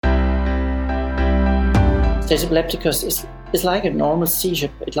Status epilepticus is like a normal seizure.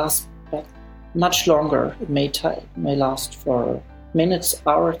 It lasts much longer. It may last for minutes,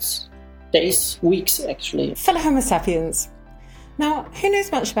 hours, days, weeks actually. Fellow Homo sapiens. Now, who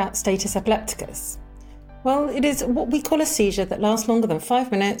knows much about status epilepticus? Well, it is what we call a seizure that lasts longer than 5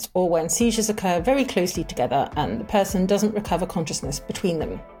 minutes, or when seizures occur very closely together and the person doesn't recover consciousness between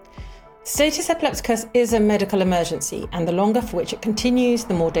them. Status epilepticus is a medical emergency, and the longer for which it continues,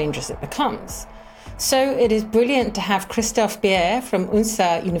 the more dangerous it becomes. So it is brilliant to have Christoph Beier from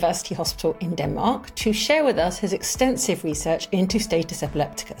Odense University Hospital in Denmark to share with us his extensive research into status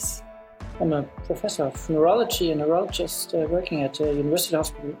epilepticus. I'm a professor of neurology and neurologist working at a university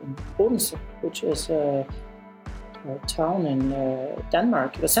hospital in Odense, which is a town in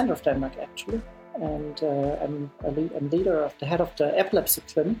Denmark, the center of Denmark actually. And I'm the head of the epilepsy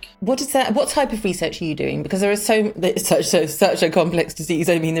clinic. What is that? What type of research are you doing? Because it's such a complex disease.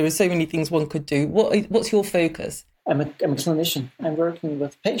 I mean, there are so many things one could do. What's your focus? I'm a clinician. I'm working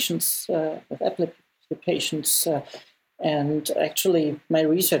with patients, with epilepsy patients, and actually my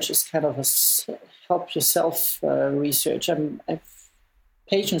research is kind of a help yourself research. I have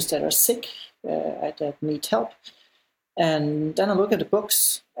patients that are sick, that need help. And then I look at the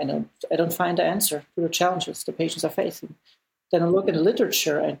books and I don't find the answer to the challenges the patients are facing. Then I look at the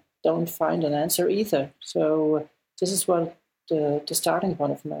literature and don't find an answer either. So this is what the starting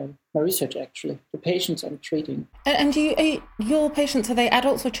point of my research actually, the patients I'm treating. And your patients, are they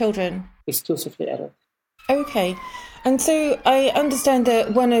adults or children? Exclusively adults. Okay. And so I understand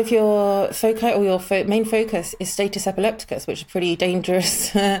that one of your foci or your main focus is status epilepticus, which is a pretty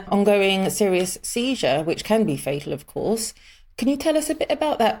dangerous, ongoing, serious seizure, which can be fatal, of course. Can you tell us a bit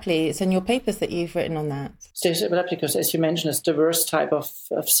about that, please, and your papers that you've written on that? Status epilepticus, as you mentioned, is the worst type of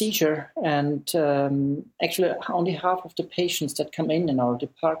seizure. And actually, only half of the patients that come in our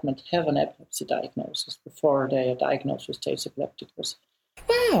department have an epilepsy diagnosis before they are diagnosed with status epilepticus.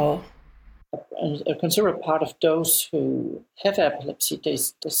 Wow. A considerable part of those who have epilepsy, they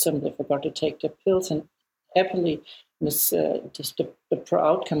simply forgot to take their pills, and happily, the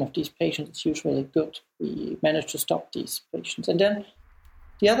outcome of these patients is usually good. We manage to stop these patients. And then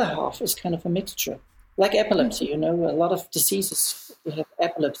the other half is kind of a mixture. Like epilepsy, a lot of diseases, you have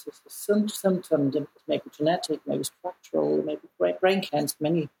epilepsy, the symptom maybe genetic, maybe structural, maybe brain cancer,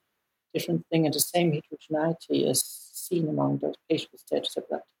 many different things, and the same heterogeneity is seen among those patients with status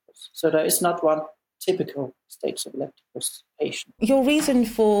epilepticus. So there is not one typical status epilepticus patient. Your reason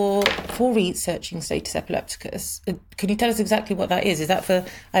for researching status epilepticus, can you tell us exactly what that is? Is that for,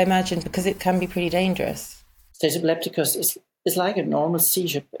 I imagine, because it can be pretty dangerous? Status epilepticus is like a normal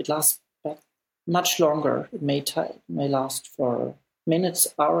seizure. It lasts much longer. It may last for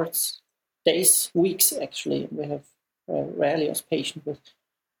minutes, hours, days, weeks actually. We have rarely a patient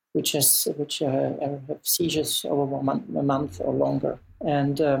which have seizures over a month or longer.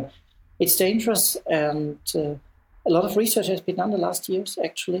 And it's dangerous, and a lot of research has been done the last years,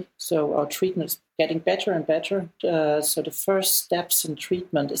 actually. So our treatment is getting better and better. So the first steps in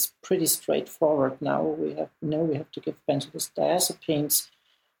treatment is pretty straightforward now. We have to give benzodiazepines.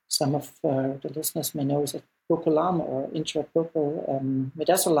 Some of the listeners may know is buccal or intrabuccal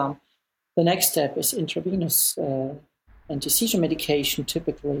midazolam. The next step is intravenous anti-seizure medication,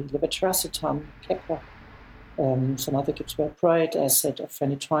 typically levetiracetam, Keppra. Some other gives valproate, acid, or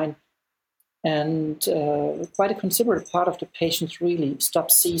phenytoin. And quite a considerable part of the patients really stop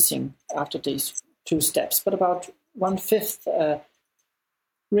seizing after these two steps. But about 1/5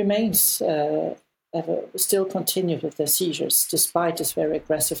 remains, still continue with their seizures despite this very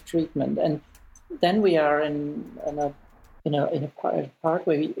aggressive treatment. And then we are in a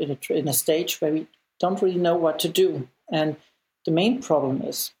stage where we don't really know what to do. And the main problem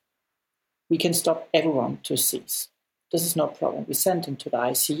is we can stop everyone to seize. This is no problem. We send them to the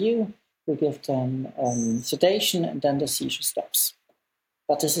ICU, we give them sedation, and then the seizure stops.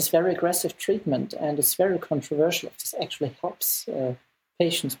 But this is very aggressive treatment, and it's very controversial if this actually helps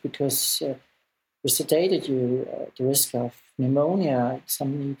patients, because we sedated you, the risk of pneumonia,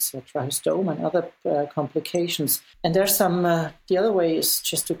 some needs trachostoma and other complications. And there's some, the other way is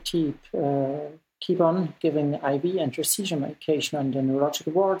just to keep on giving IV anti-seizure medication on the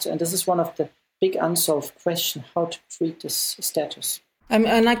neurological wards. And this is one of the big unsolved questions, how to treat this status.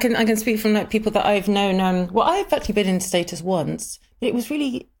 And I can speak from people that I've known. I've actually been in status once, but it was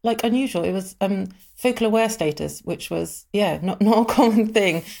really unusual. It was focal aware status, which was not a common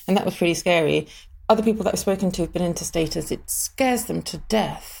thing, and that was pretty scary. Other people that I've spoken to have been into status. It scares them to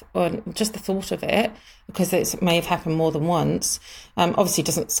death, or just the thought of it, because it may have happened more than once. Obviously, it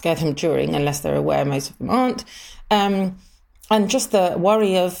doesn't scare them during, unless they're aware. Most of them aren't, and just the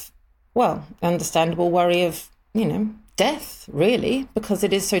worry of Well, understandable worry of, death, really, because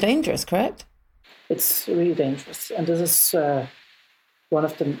it is so dangerous, correct? It's really dangerous. And this is one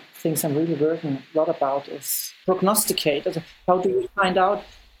of the things I'm really working a lot about is prognosticate. How do we find out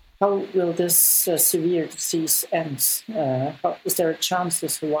how will this severe disease end? Is there a chance to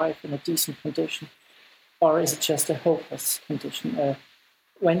survive in a decent condition? Or is it just a hopeless condition?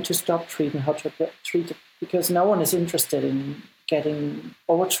 When to stop treatment, how to treat it? Because no one is interested in getting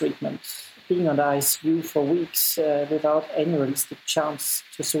over-treatment, being on the ICU for weeks without any realistic chance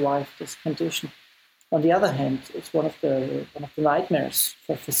to survive this condition. On the other hand, it's one of the nightmares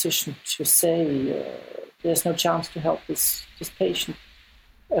for a physician to say there's no chance to help this patient,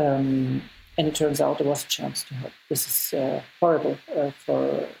 and it turns out there was a chance to help. This is horrible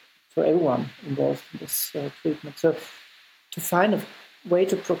for everyone involved in this treatment. So, to find a way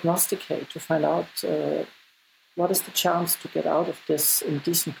to prognosticate, to find out what is the chance to get out of this in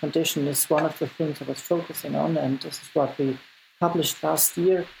decent condition is one of the things I was focusing on, and this is what we published last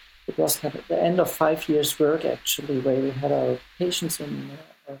year. It was at the end of 5 years' work, actually, where we had our patients in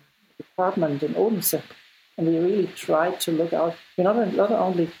a department in Odense, and we really tried to look out. We not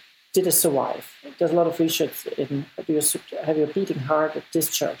only did they survive. There's a lot of research in do you have your beating heart at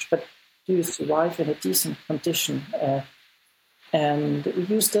discharge, but do you survive in a decent condition? And we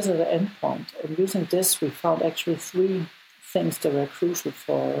used this as an endpoint. And using this, we found actually 3 things that were crucial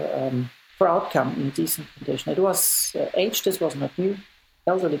for outcome in a decent condition. It was age. This was not new.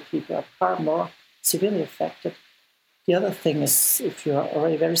 Elderly people are far more severely affected. The other thing is if you're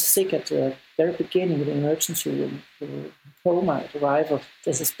already very sick at the very beginning of the emergency room, coma at arrival,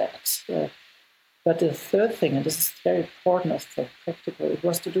 this is bad. But the third thing, and this is very important for practical, it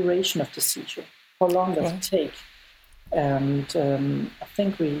was the duration of the seizure. How long does it take? And I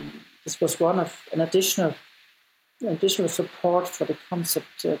think this was one of an additional support for the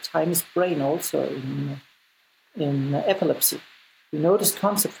concept time is brain also in epilepsy. We know this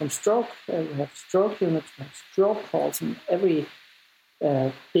concept from stroke. We have stroke units, we have stroke calls in every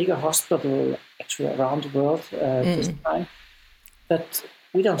bigger hospital actually around the world this time. But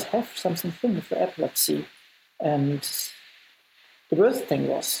we don't have something similar for epilepsy. And the worst thing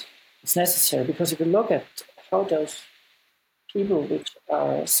was it's necessary because if you look at how those people which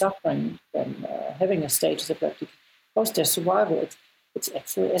are suffering from having a status epilepticus, how's their survival? It's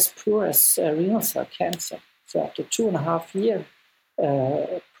actually as poor as renal cell cancer. So after 2.5 years,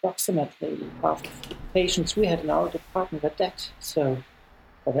 approximately half of the patients we had in our department were dead. So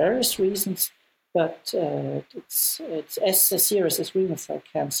for various reasons, but it's as serious as renal cell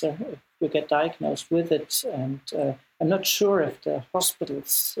cancer if you get diagnosed with it. And I'm not sure if the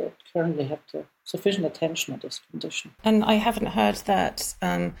hospitals currently have the sufficient attention on this condition. And I haven't heard that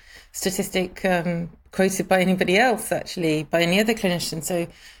statistic quoted by anybody else, actually, by any other clinician. So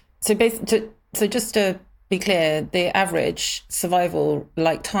just to be clear, the average survival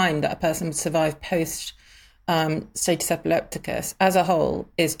time that a person would survive post status epilepticus as a whole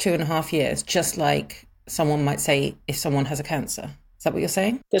is 2.5 years, just like someone might say if someone has a cancer. Is that what you're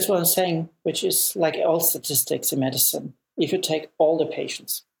saying? That's what I'm saying, which is like all statistics in medicine. If you take all the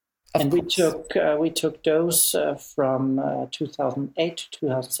patients, we took those from 2008 to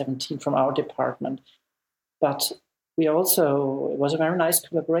 2017 from our department, but it was a very nice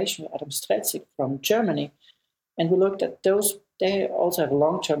collaboration with Adam Strelzig from Germany, and we looked at those. They also have a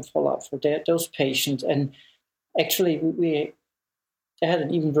long-term follow-up for those patients, and actually they had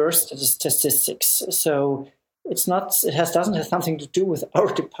an even worse statistics. So doesn't have something to do with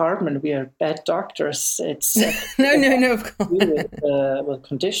our department. We are bad doctors. It's no, of course. With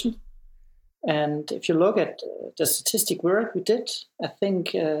condition. And if you look at the statistic work we did, I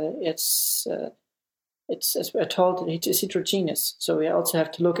think it's as we're told, it is heterogeneous. So we also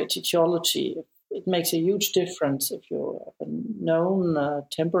have to look at etiology. It makes a huge difference if you have a known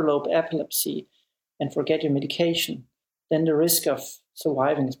temporal lobe epilepsy and forget your medication. Then the risk of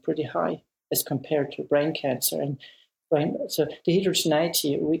surviving is pretty high as compared to brain cancer. So the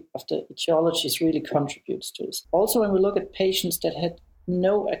heterogeneity of the etiologies really contributes to this. Also, when we look at patients that had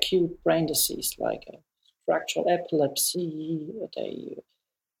no acute brain disease, like a structural epilepsy, they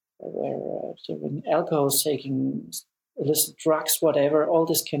were doing alcohol, taking illicit drugs, whatever, all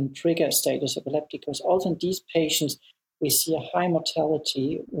this can trigger status epilepticus. Also in these patients, we see a high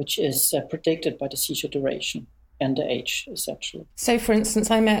mortality, which is predicted by the seizure duration and the age, essentially. So, for instance,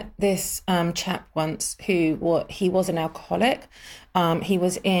 I met this chap once he was an alcoholic. He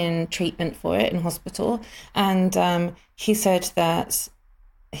was in treatment for it in hospital, and he said that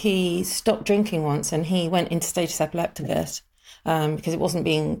he stopped drinking once and he went into status epilepticus. because it wasn't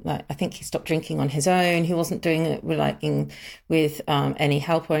being like, I think he stopped drinking on his own. He wasn't doing it with any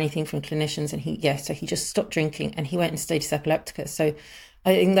help or anything from clinicians. And so he just stopped drinking and he went in status epilepticus. So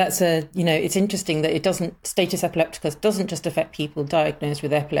I think that's it's interesting that status epilepticus doesn't just affect people diagnosed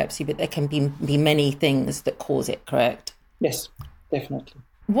with epilepsy, but there can be many things that cause it, correct? Yes, definitely.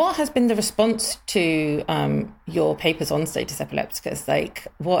 What has been the response to your papers on status epilepticus? Like,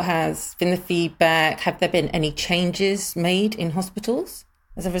 what has been the feedback? Have there been any changes made in hospitals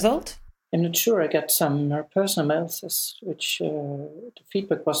as a result? I'm not sure. I got some personal analysis, which the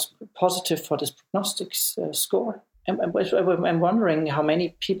feedback was positive for this prognostics score. I'm wondering how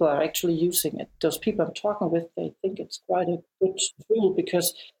many people are actually using it. Those people I'm talking with, they think it's quite a good tool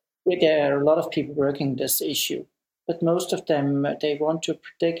because there are a lot of people working this issue. But most of them, they want to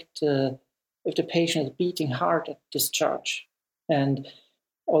predict if the patient is beating hard at discharge. And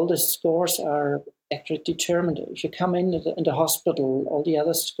all the scores are actually determined. If you come in the hospital, all the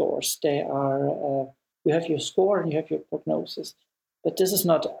other scores, they are, you have your score and you have your prognosis. But this is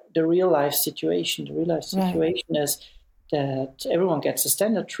not the real life situation. The real life situation is that everyone gets a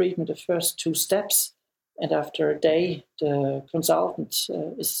standard treatment, the first 2 steps. And after a day, the consultant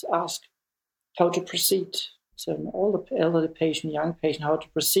is asked how to proceed. So all the elderly patient, young patient, how to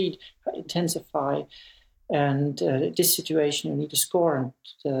proceed, how to intensify. And this situation, you need a score. And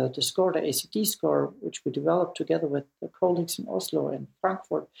the score, the ACD score, which we developed together with the colleagues in Oslo and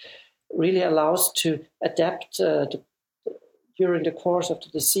Frankfurt, really allows to adapt during the course of the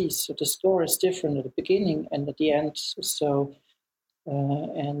disease. So the score is different at the beginning and at the end. So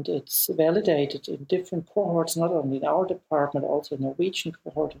and it's validated in different cohorts, not only in our department, also Norwegian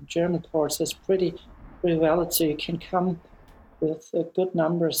cohort and German cohorts. It's pretty valid. So you can come with good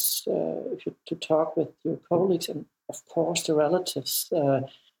numbers if you to talk with your colleagues and of course the relatives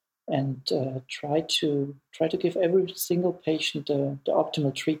and try to give every single patient the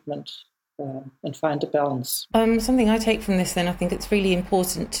optimal treatment and find the balance. Something I take from this then, I think it's really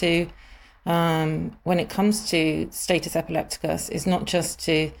important to when it comes to status epilepticus is not just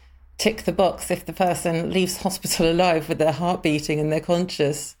to tick the box if the person leaves hospital alive with their heart beating and they're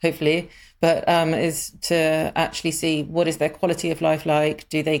conscious, hopefully, but is to actually see what is their quality of life like.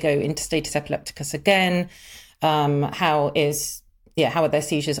 Do they go into status epilepticus again? How are their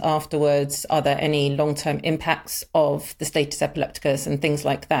seizures afterwards? Are there any long-term impacts of the status epilepticus and things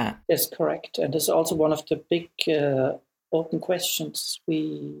like that? Yes, correct. And this is also one of the big open questions.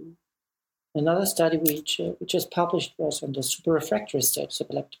 Another study we just published was on the superrefractory status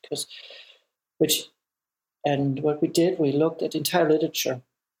epilepticus, and what we did, we looked at the entire literature.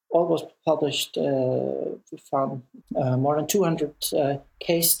 All was published. We found more than 200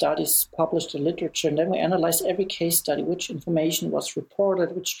 case studies published in literature, and then we analyzed every case study, which information was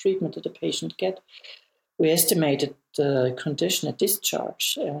reported, which treatment did the patient get. We estimated the condition at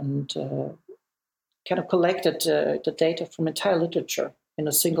discharge and kind of collected the data from entire literature in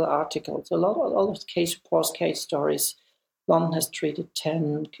a single article. So a lot of case reports, case stories. London has treated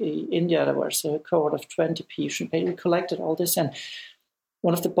 10. India, there was a cohort of 20 patients. We collected all this, and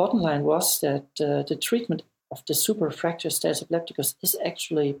one of the bottom line was that the treatment of the superrefractory status epilepticus is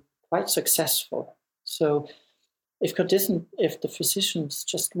actually quite successful. So if the physicians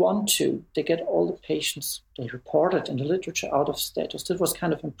just want to, they get all the patients they reported in the literature out of status. That was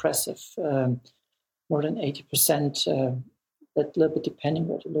kind of impressive, more than 80%. That little bit depending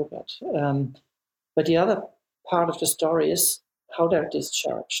what you look at. But the other part of the story is how they're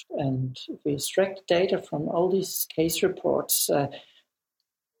discharged. And if we extract data from all these case reports, a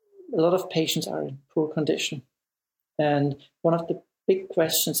lot of patients are in poor condition. And one of the big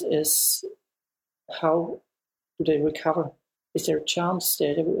questions is, how do they recover? Is there a chance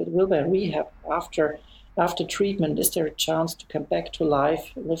will there rehab after treatment? Is there a chance to come back to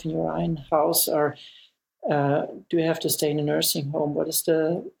life, live in your own house, or do you have to stay in a nursing home?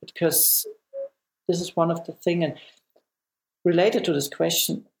 Because this is one of the things, and related to this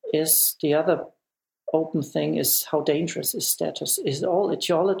question is the other open thing is how dangerous is status? Is it all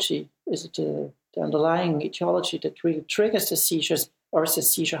etiology? Is it the underlying etiology that really triggers the seizures, or is the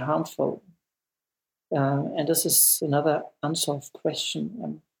seizure harmful? And this is another unsolved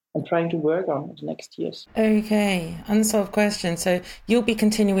question I'm trying to work on in the next years. Okay, unsolved question. So you'll be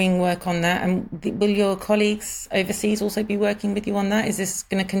continuing work on that, and will your colleagues overseas also be working with you on that? Is this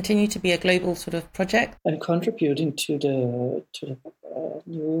going to continue to be a global sort of project? I'm contributing to the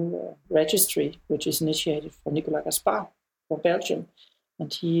new registry, which is initiated for Nicolas Gaspard from Belgium,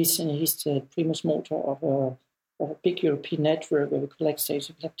 and he's the primus motor of a big European network where we collect status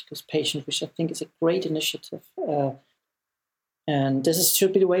epilepticus patients, which I think is a great initiative. And this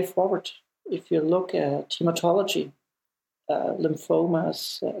should be the way forward. If you look at hematology,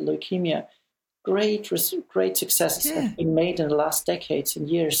 lymphomas, leukemia. Great successes have been made in the last decades and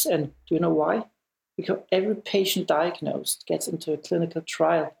years. And do you know why? Because every patient diagnosed gets into a clinical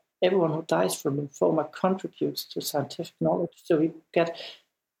trial. Everyone who dies from lymphoma contributes to scientific knowledge. So we get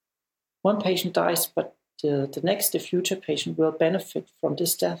one patient dies, but the future patient will benefit from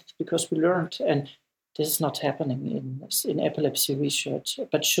this death because we learned. And this is not happening in epilepsy research,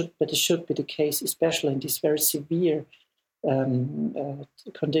 but it should be the case, especially in these very severe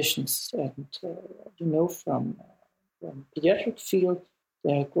conditions. And from pediatric field,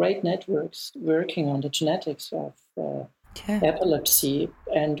 there are great networks working on the genetics of epilepsy,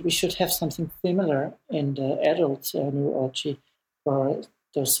 and we should have something similar in the adult neurology for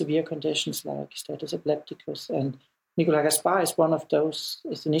those severe conditions like status epilepticus. And Nicolas Gaspar is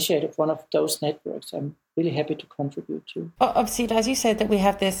initiated one of those networks. I'm really happy to contribute to. Obviously, as you said, that we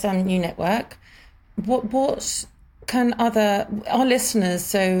have this new network. What can our listeners,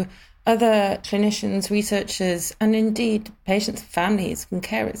 so other clinicians, researchers, and indeed patients, families, and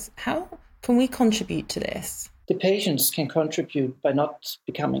carers, how can we contribute to this? The patients can contribute by not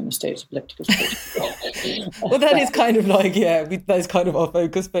becoming a status epilepticus patient. Well, that is kind of like, that's kind of our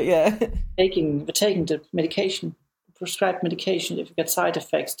focus, but taking the medication, prescribed medication. If you get side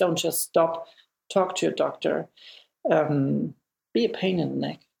effects, don't just stop. Talk to your doctor. Be a pain in the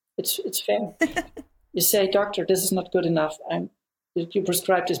neck. It's fair. You say, doctor, this is not good enough. You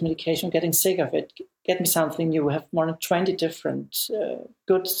prescribe this medication. I'm getting sick of it. Get me something new. We have more than 20 different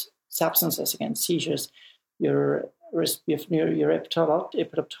good substances against seizures. Your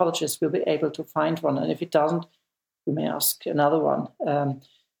epileptologist will be able to find one, and if it doesn't, you may ask another one.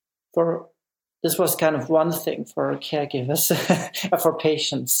 This was kind of one thing for caregivers, for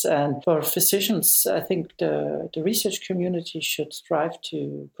patients, and for physicians. I think the research community should strive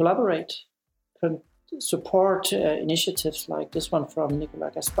to collaborate, support initiatives like this one from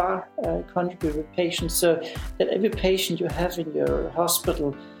Nicolas Gaspar, contribute with patients, so that every patient you have in your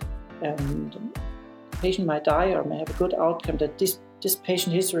hospital, and the patient might die or may have a good outcome, that this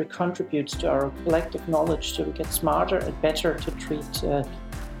patient history contributes to our collective knowledge, so we get smarter and better to treat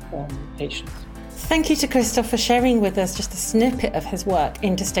patients. Thank you to Christoph for sharing with us just a snippet of his work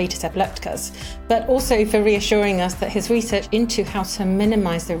into status epilepticus, but also for reassuring us that his research into how to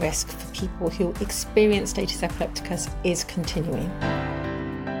minimise the risk for people who experience status epilepticus is continuing.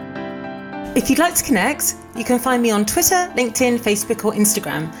 If you'd like to connect, you can find me on Twitter, LinkedIn, Facebook or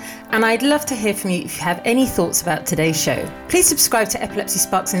Instagram, and I'd love to hear from you if you have any thoughts about today's show. Please subscribe to Epilepsy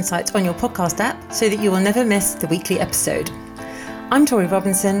Sparks Insights on your podcast app so that you will never miss the weekly episode. I'm Tori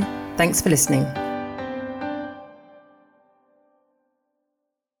Robinson. Thanks for listening.